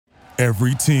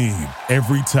Every team,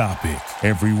 every topic,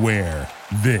 everywhere.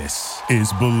 This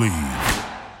is Believe.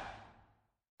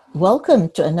 Welcome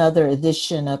to another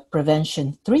edition of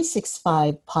Prevention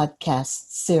 365 podcast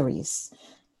series.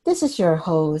 This is your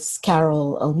host,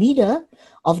 Carol Almeida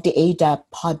of the ADAP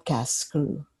podcast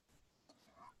crew.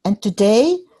 And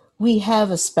today we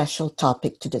have a special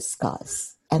topic to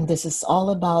discuss. And this is all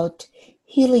about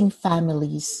healing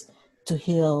families to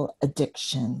heal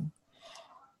addiction.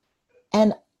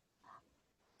 And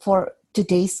for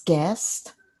today's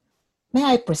guest, may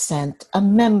I present a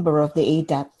member of the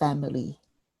ADAP family,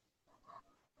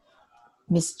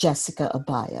 Miss Jessica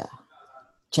Abaya.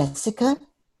 Jessica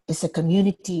is a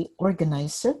community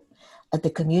organizer at the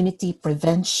Community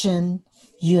Prevention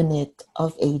Unit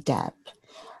of ADAP.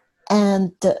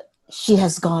 And she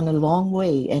has gone a long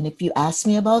way. And if you ask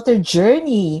me about her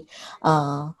journey,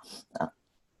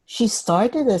 she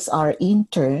started as our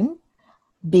intern,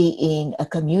 being a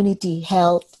community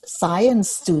health science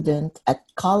student at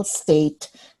Cal State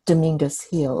Dominguez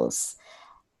Hills.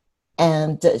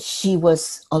 And she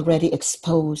was already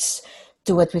exposed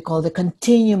to what we call the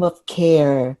continuum of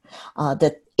care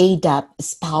that ADAP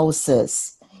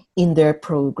espouses in their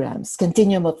programs.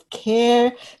 Continuum of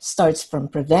care starts from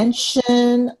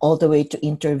prevention all the way to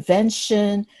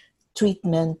intervention,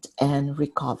 treatment, and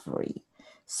recovery.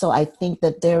 So I think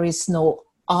that there is no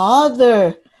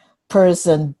other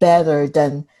person better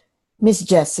than Miss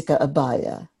Jessica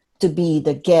Abaya to be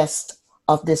the guest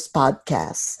of this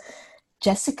podcast.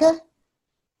 Jessica,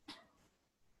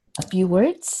 a few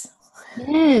words?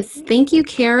 Yes, thank you,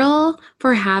 Carol,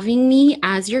 for having me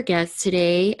as your guest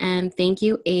today. And thank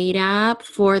you, ADAP,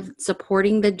 for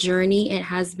supporting the journey. It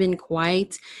has been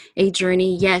quite a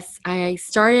journey. Yes, I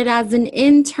started as an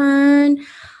intern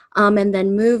and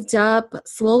then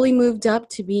slowly moved up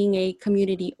to being a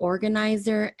community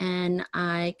organizer. And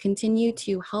I continue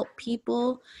to help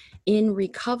people in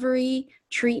recovery,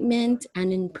 treatment,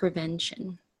 and in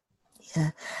prevention.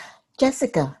 Yeah.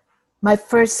 Jessica, my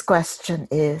first question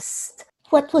is,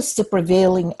 what was the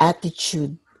prevailing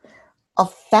attitude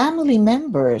of family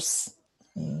members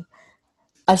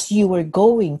as you were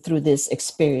going through this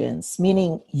experience?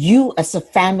 Meaning you as a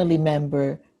family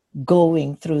member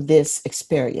going through this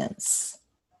experience.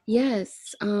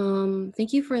 Yes,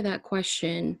 thank you for that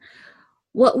question.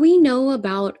 What we know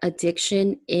about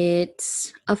addiction,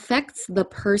 it affects the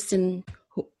person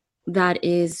that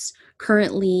is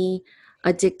currently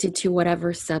addicted to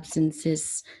whatever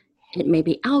substances. It may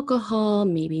be alcohol,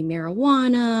 maybe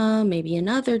marijuana, maybe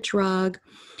another drug.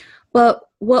 But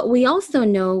what we also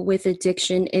know with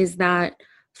addiction is that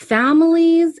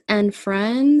families and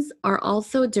friends are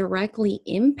also directly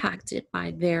impacted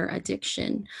by their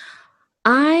addiction.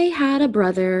 I had a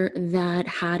brother that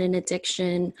had an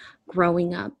addiction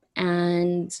growing up,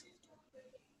 and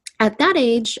at that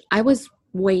age, I was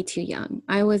way too young.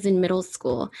 I was in middle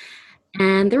school,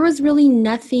 and there was really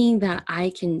nothing that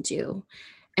I can do.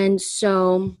 And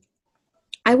so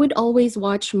I would always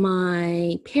watch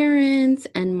my parents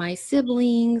and my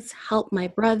siblings help my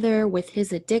brother with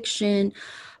his addiction,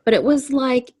 but it was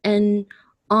like an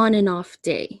on and off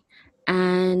day.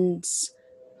 And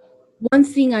one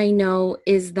thing I know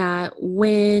is that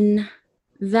when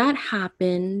that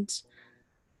happened,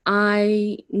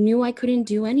 I knew I couldn't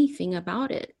do anything about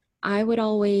it. I would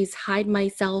always hide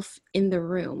myself in the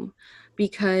room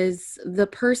because the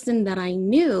person that I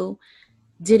knew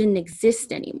didn't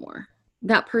exist anymore.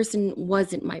 That person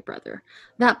wasn't my brother.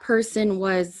 That person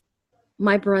was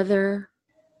my brother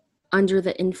under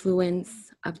the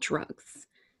influence of drugs.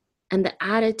 And the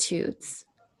attitudes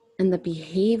and the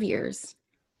behaviors,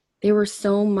 they were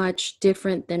so much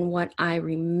different than what I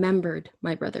remembered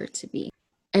my brother to be.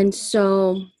 And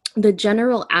so the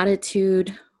general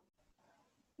attitude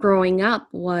growing up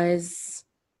was,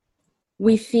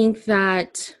 we think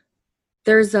that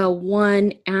there's a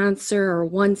one answer or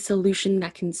one solution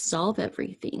that can solve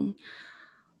everything.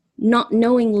 Not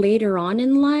knowing later on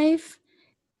in life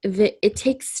that it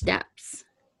takes steps.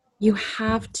 You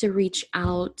have to reach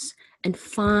out and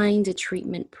find a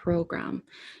treatment program.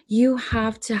 You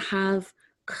have to have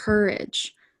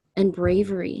courage and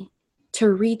bravery to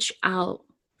reach out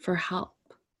for help.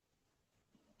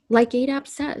 Like ADAP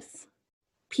says,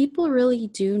 people really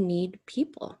do need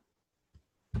people.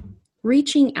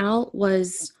 Reaching out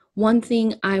was one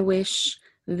thing I wish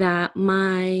that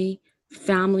my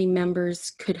family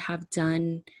members could have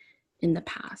done in the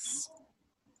past.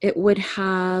 It would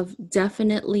have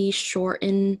definitely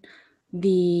shortened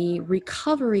the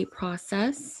recovery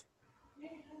process.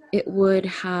 It would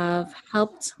have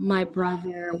helped my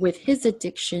brother with his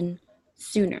addiction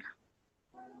sooner.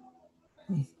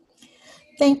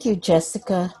 Thank you,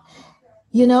 Jessica.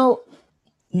 You know,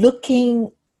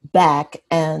 looking back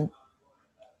and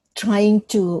trying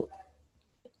to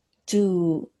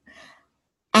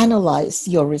analyze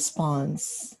your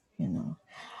response,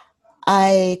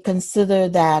 I consider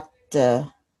that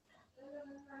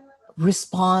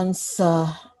response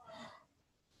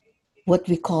what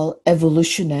we call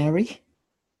evolutionary,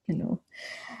 you know,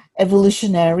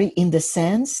 evolutionary in the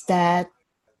sense that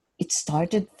it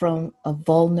started from a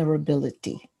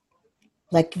vulnerability.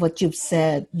 Like what you've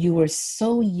said, you were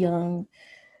so young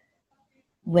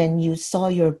when you saw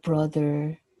your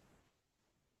brother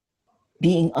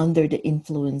being under the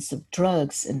influence of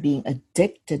drugs and being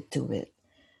addicted to it.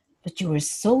 But you were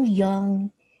so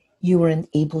young, you weren't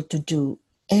able to do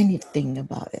anything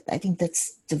about it. I think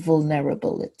that's the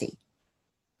vulnerability,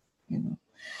 you know,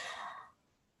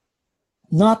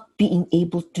 not being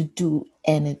able to do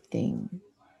anything.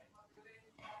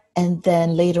 And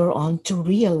then later on to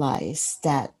realize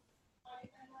that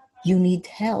you need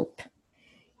help.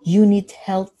 You need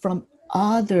help from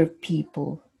other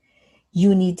people.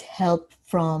 You need help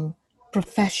from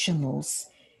professionals.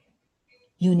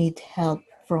 You need help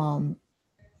from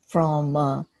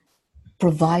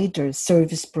providers,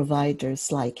 service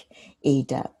providers like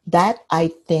ADAP. That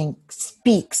I think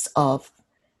speaks of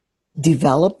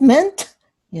development,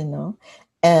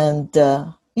 and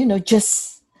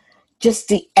just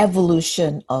the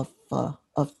evolution of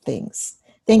things.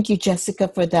 Thank you, Jessica,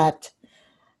 for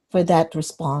that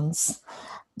response.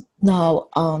 Now,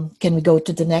 can we go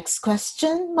to the next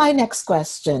question? My next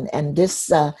question, and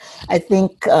this I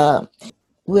think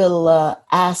will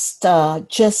ask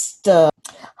just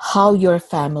how your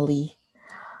family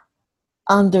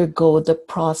undergo the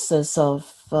process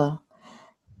of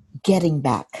getting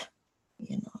back.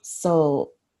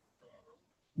 So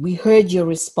we heard your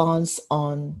response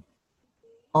on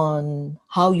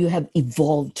how you have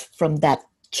evolved from that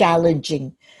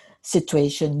challenging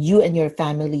situation. You and your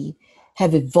family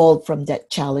have evolved from that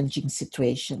challenging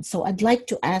situation. So I'd like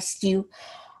to ask you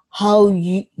how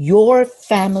you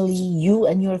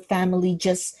and your family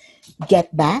just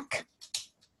get back,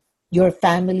 your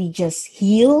family just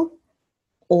heal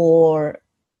or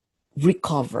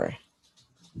recover.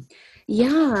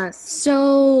 Yeah,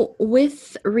 so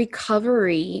with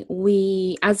recovery,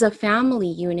 we, as a family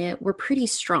unit, we're pretty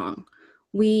strong.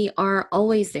 We are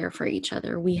always there for each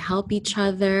other. We help each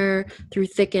other through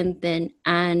thick and thin.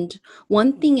 And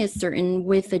one thing is certain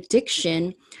with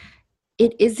addiction,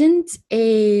 it isn't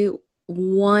a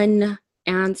one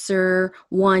answer,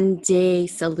 one day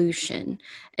solution.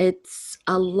 It's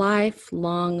a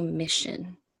lifelong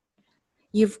mission.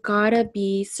 You've got to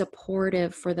be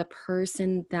supportive for the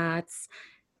person that's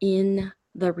in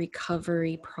the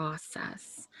recovery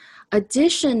process.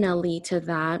 Additionally to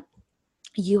that,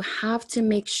 you have to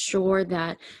make sure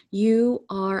that you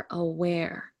are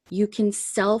aware. You can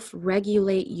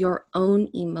self-regulate your own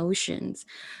emotions.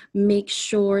 Make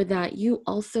sure that you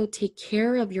also take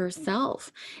care of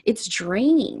yourself. It's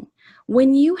draining.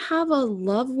 When you have a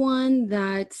loved one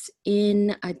that's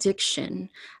in addiction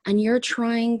and you're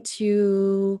trying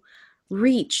to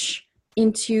reach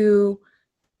into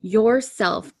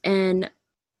yourself and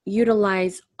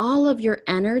utilize all of your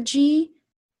energy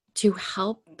to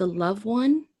help the loved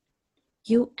one,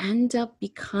 you end up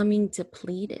becoming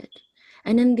depleted.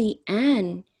 And in the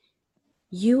end,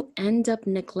 you end up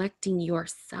neglecting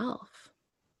yourself.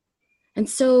 And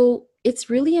so it's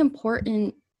really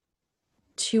important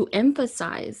to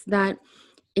emphasize that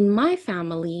in my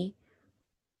family,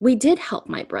 we did help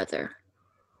my brother.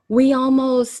 We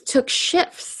almost took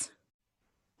shifts.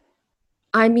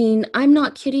 I mean, I'm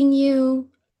not kidding you.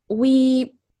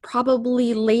 We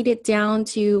probably laid it down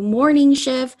to morning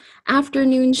shift,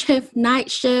 afternoon shift,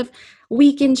 night shift,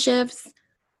 weekend shifts.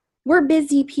 We're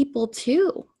busy people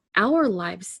too. Our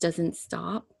lives doesn't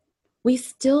stop. We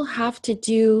still have to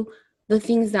do the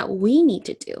things that we need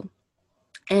to do.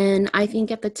 And I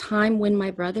think at the time when my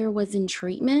brother was in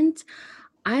treatment,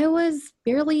 I was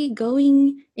barely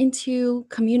going into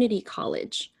community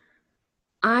college.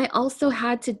 I also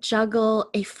had to juggle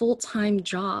a full-time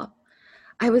job.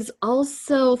 I was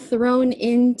also thrown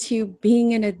into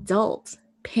being an adult,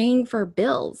 paying for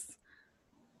bills.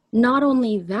 Not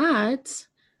only that,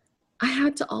 I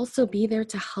had to also be there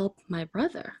to help my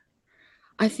brother.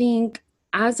 I think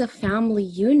as a family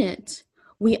unit,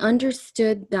 we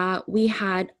understood that we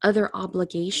had other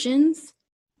obligations,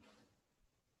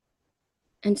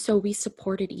 and so we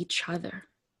supported each other.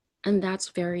 And that's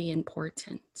very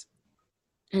important.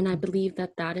 And I believe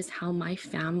that that is how my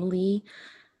family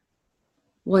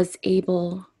was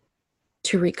able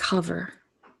to recover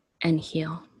and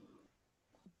heal.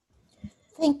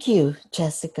 Thank you,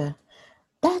 Jessica,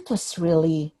 that was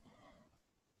really,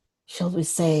 shall we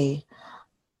say,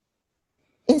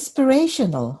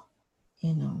 inspirational,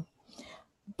 you know.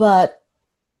 But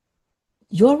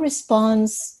your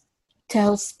response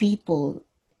tells people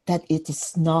that it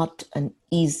is not an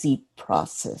easy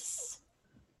process.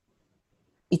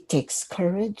 It takes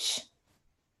courage.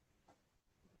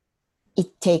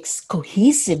 It takes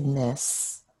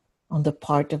cohesiveness on the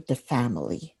part of the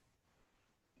family.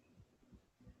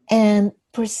 And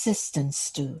persistence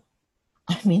too.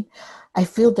 I mean, I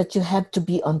feel that you have to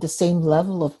be on the same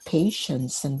level of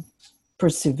patience and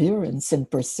perseverance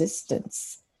and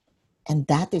persistence. And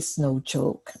that is no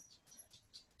joke.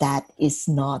 That is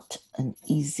not an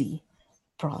easy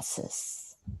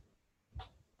process.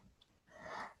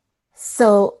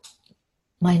 So,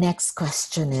 my next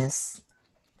question is,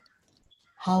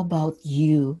 how about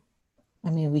you?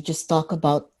 I mean, we just talk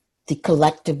about the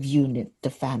collective unit, the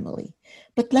family,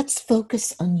 but let's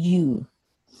focus on you.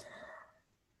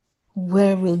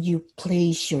 Where will you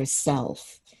place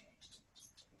yourself?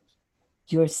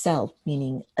 Yourself,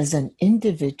 meaning as an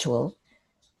individual,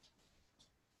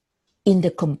 in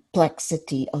the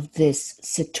complexity of this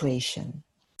situation?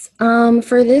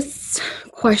 For this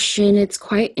question, it's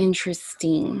quite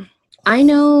interesting. I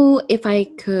know if I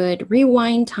could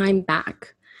rewind time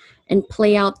back and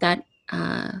play out that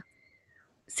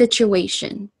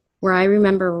situation where I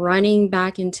remember running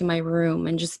back into my room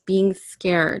and just being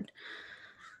scared.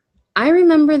 I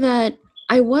remember that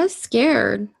I was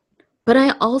scared, but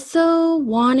I also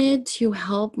wanted to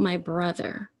help my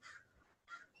brother.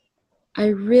 I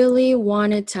really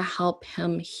wanted to help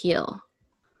him heal.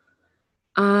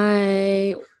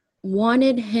 I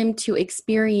wanted him to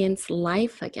experience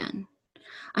life again.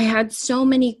 I had so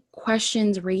many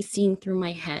questions racing through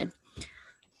my head.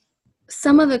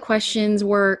 Some of the questions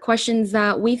were questions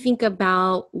that we think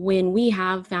about when we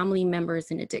have family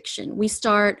members in addiction. We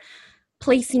start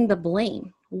placing the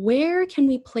blame. Where can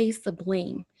we place the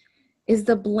blame? Is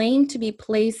the blame to be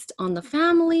placed on the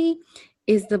family?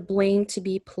 Is the blame to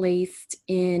be placed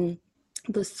in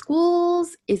the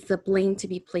schools? Is the blame to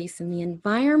be placed in the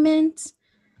environment?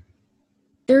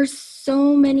 There's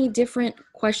so many different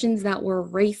questions that were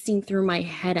racing through my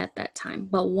head at that time.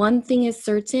 But one thing is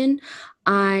certain,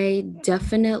 I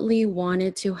definitely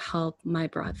wanted to help my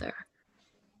brother.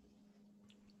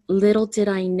 Little did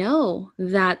I know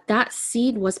that that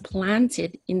seed was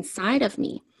planted inside of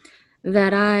me,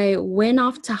 that I went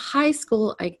off to high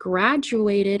school, I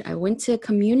graduated, I went to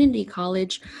community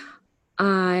college,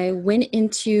 I went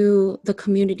into the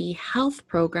community health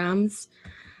programs,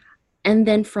 and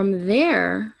then from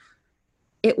there,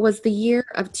 it was the year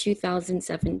of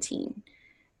 2017.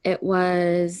 It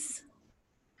was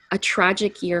a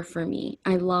tragic year for me.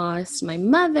 I lost my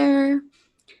mother,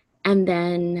 and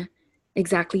then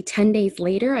exactly 10 days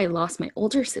later, I lost my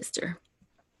older sister.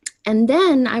 And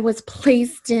then I was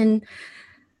placed in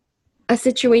a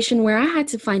situation where I had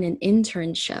to find an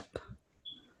internship.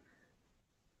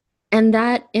 And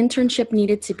that internship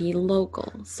needed to be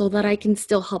local so that I can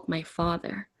still help my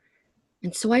father.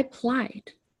 And so I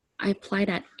applied. I applied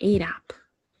at ADAP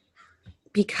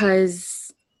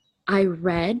because I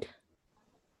read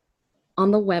on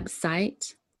the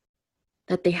website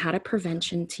that they had a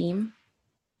prevention team.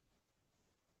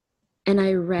 And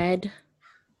I read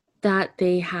that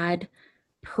they had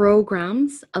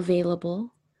programs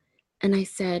available. And I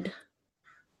said,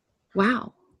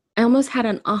 wow, I almost had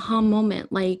an aha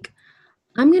moment. Like,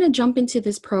 I'm going to jump into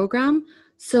this program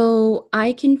so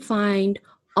I can find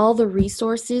all the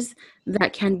resources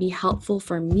that can be helpful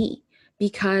for me.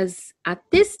 Because at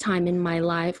this time in my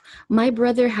life, my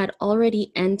brother had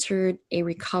already entered a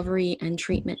recovery and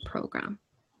treatment program.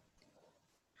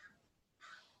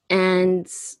 And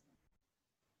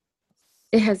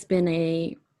it has been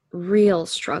a real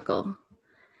struggle.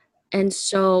 And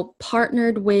so,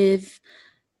 partnered with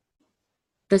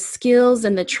the skills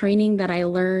and the training that I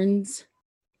learned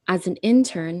as an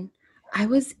intern, I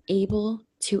was able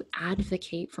to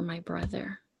advocate for my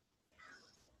brother.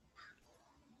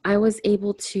 I was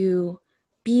able to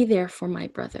be there for my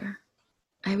brother.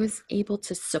 I was able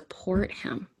to support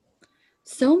him.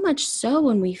 So much so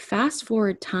when we fast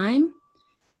forward time,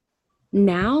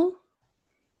 now,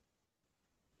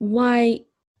 why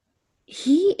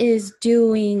he is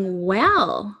doing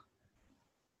well.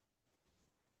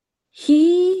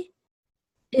 He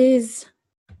has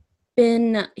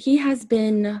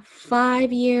been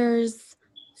 5 years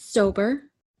sober,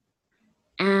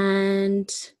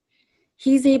 and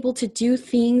he's able to do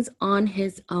things on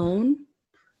his own.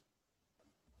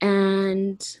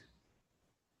 And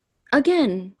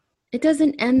again, it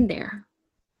doesn't end there.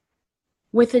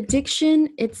 With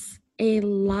addiction, it's a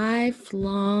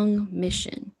lifelong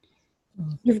mission.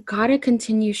 You've got to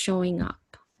continue showing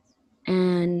up.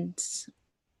 And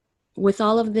with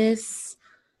all of this,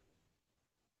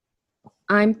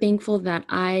 I'm thankful that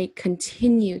I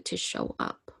continue to show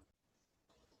up.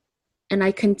 And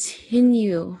I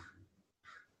continue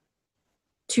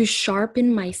to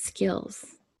sharpen my skills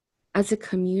as a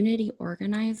community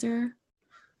organizer,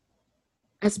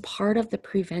 as part of the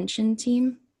prevention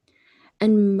team,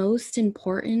 and most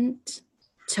important,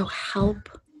 to help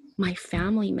my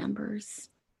family members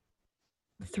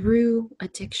through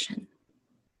addiction.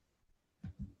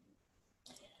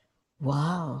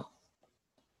 Wow.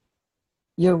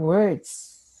 Your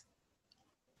words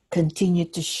continue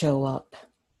to show up.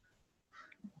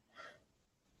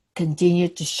 Continue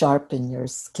to sharpen your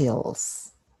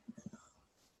skills.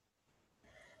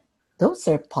 Those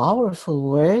are powerful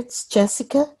words,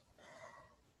 Jessica.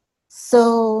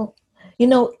 So,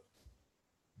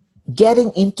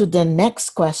 getting into the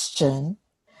next question,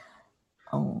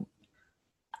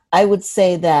 I would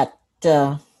say that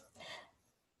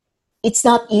it's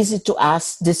not easy to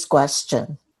ask this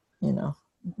question,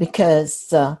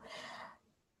 because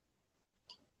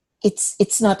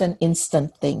it's not an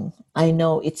instant thing. I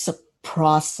know it's a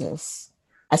process.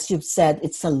 As you've said,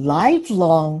 it's a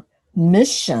lifelong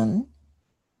mission,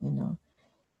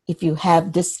 if you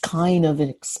have this kind of an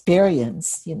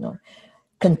experience,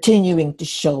 continuing to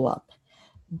show up.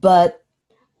 But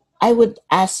I would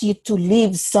ask you to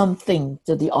leave something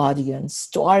to the audience,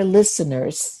 to our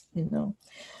listeners,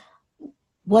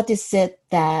 What is it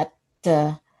that,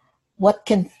 what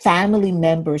can family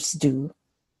members do?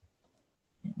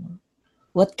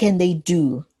 What can they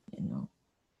do,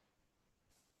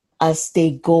 as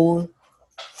they go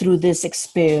through this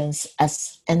experience,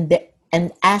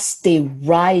 and as they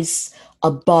rise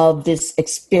above this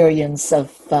experience of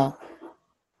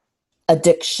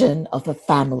addiction of a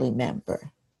family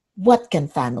member? What can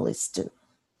families do?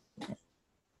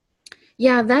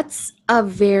 Yeah, that's a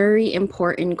very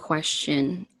important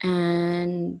question.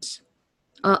 And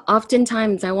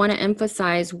oftentimes I want to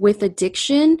emphasize, with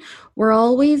addiction, we're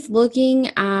always looking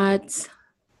at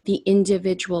the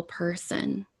individual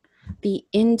person, the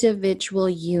individual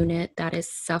unit that is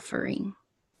suffering.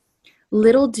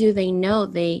 Little do they know,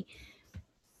 they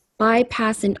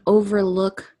bypass and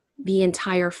overlook the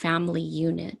entire family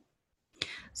unit.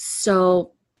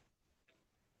 So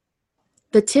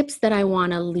the tips that I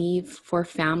want to leave for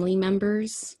family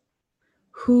members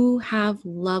who have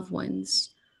loved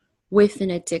ones with an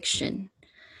addiction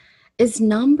is,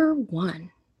 number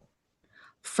one,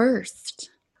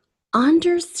 first,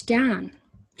 understand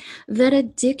that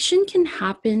addiction can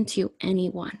happen to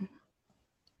anyone,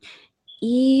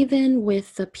 even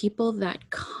with the people that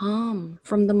come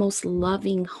from the most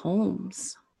loving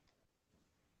homes.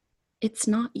 It's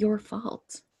not your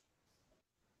fault.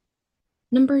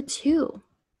 Number two,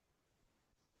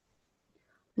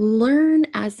 learn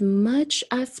as much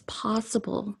as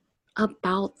possible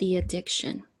about the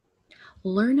addiction.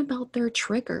 Learn about their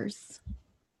triggers.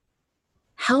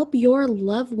 Help your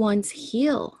loved ones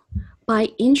heal by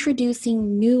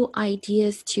introducing new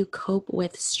ideas to cope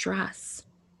with stress.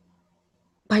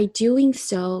 By doing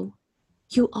so,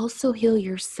 you also heal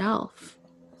yourself.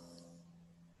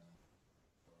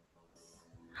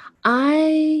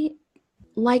 I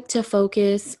like to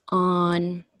focus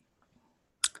on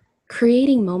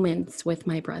creating moments with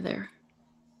my brother.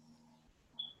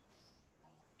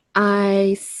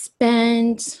 I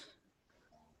spend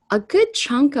a good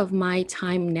chunk of my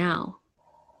time now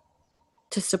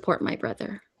to support my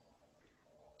brother.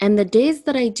 And the days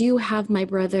that I do have my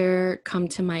brother come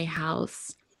to my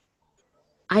house,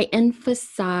 I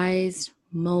emphasize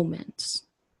moments.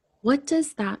 What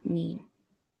does that mean?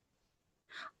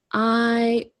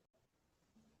 I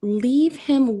leave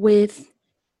him with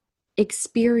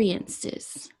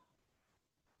experiences.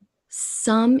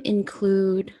 Some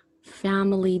include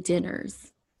family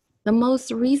dinners. The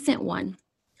most recent one,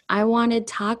 I wanted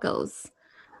tacos.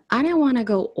 I didn't want to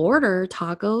go order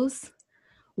tacos.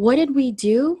 What did we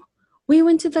do? We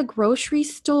went to the grocery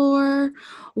store.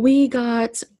 We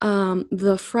got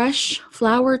the fresh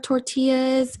flour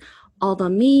tortillas, all the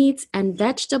meats and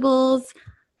vegetables.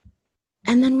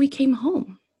 And then we came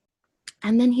home.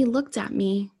 And then he looked at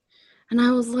me and I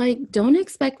was like, don't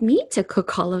expect me to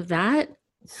cook all of that.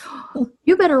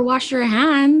 You better wash your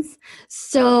hands.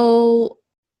 So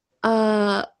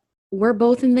we're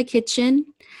both in the kitchen,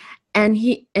 and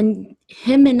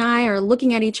him and I are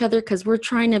looking at each other because we're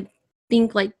trying to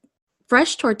think, like,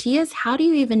 fresh tortillas, how do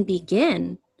you even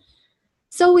begin?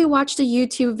 So we watched a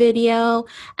YouTube video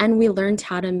and we learned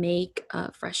how to make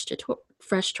fresh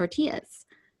tortillas.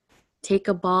 take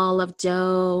a ball of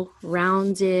dough,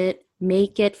 round it,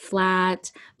 make it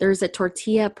flat. There's a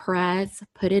tortilla press,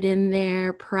 put it in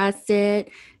there, press it,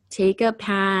 take a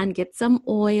pan, get some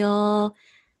oil.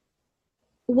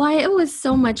 Why, it was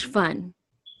so much fun.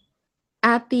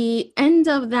 At the end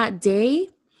of that day,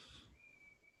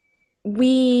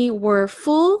 we were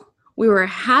full, we were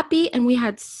happy, and we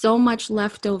had so much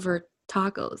leftover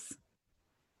tacos.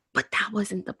 But that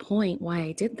wasn't the point why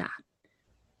I did that.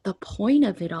 The point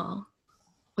of it all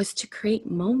was to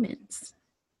create moments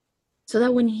so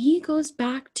that when he goes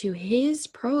back to his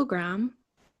program,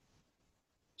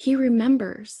 he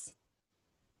remembers.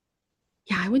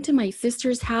 Yeah, I went to my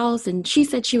sister's house and she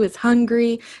said she was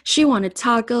hungry. She wanted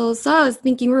tacos. So I was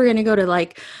thinking we were going to go to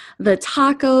like the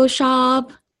taco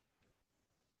shop.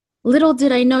 Little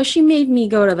did I know, she made me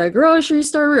go to the grocery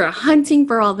store. We were hunting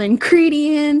for all the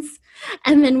ingredients.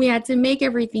 And then we had to make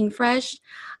everything fresh.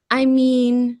 I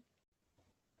mean,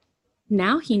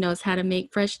 now he knows how to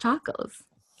make fresh tacos.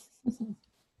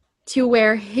 To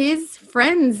where his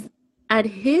friends at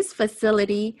his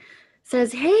facility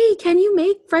says, hey, can you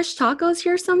make fresh tacos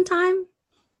here sometime?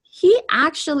 He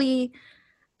actually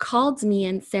called me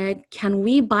and said, can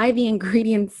we buy the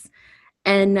ingredients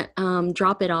and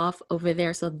drop it off over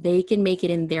there so they can make it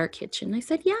in their kitchen? I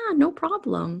said, yeah, no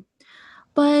problem.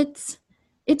 But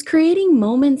it's creating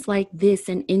moments like this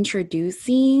and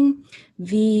introducing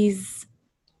these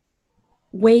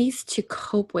ways to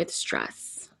cope with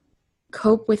stress,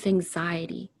 cope with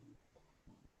anxiety.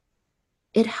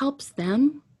 It helps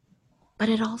them, but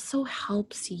it also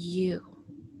helps you.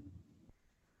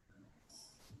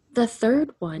 The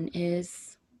third one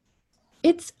is,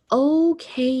 it's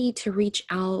okay to reach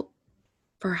out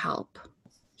for help.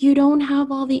 You don't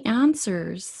have all the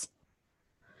answers.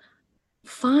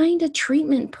 Find a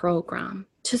treatment program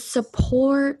to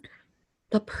support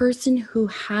the person who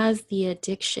has the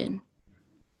addiction.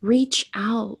 Reach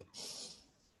out.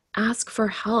 Ask for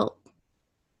help.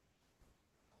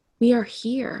 We are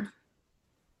here.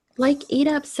 Like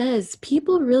ADAP says,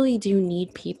 people really do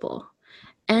need people.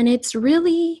 And it's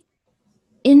really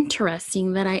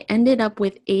interesting that I ended up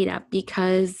with ADAP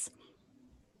because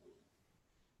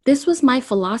this was my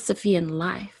philosophy in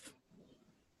life.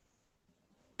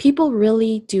 People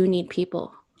really do need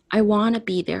people. I want to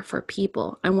be there for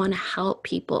people. I want to help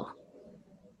people.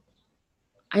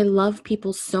 I love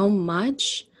people so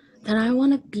much that I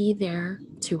want to be there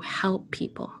to help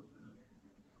people.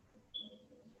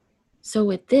 So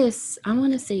with this, I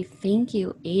want to say thank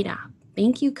you, ADAP.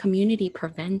 Thank you, Community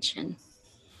Prevention.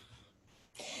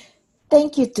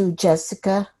 Thank you to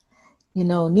Jessica.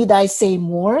 Need I say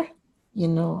more?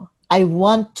 I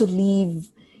want to leave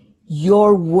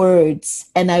your words,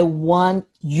 and I want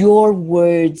your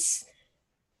words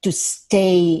to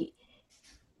stay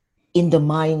in the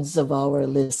minds of our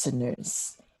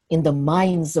listeners, in the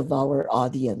minds of our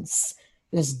audience,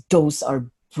 because those are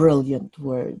brilliant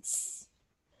words.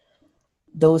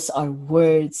 Those are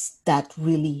words that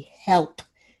really help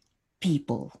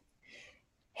people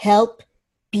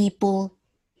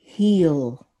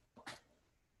heal,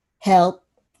 help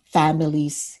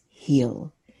families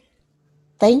heal.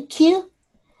 Thank you.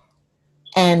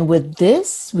 And with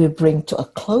this, we bring to a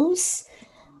close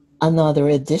another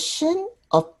edition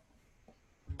of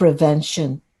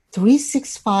Prevention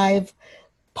 365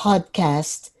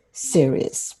 podcast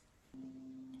series.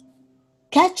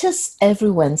 Catch us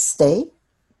every Wednesday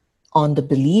on the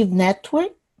Believe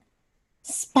Network,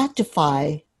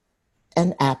 Spotify,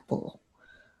 and Apple,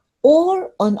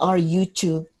 or on our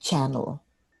YouTube channel,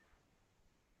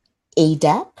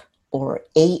 ADAP or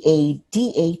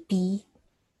AADAP,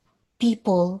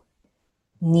 People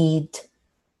Need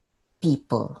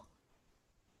People.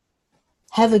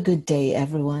 Have a good day,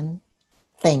 everyone.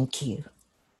 Thank you.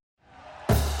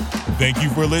 Thank you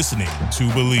for listening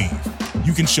to Believe.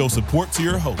 You can show support to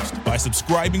your host by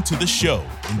subscribing to the show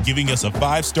and giving us a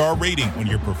 5-star rating on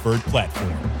your preferred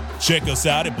platform. Check us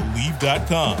out at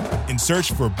Believe.com and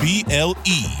search for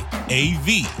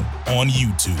BLEAV on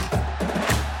YouTube.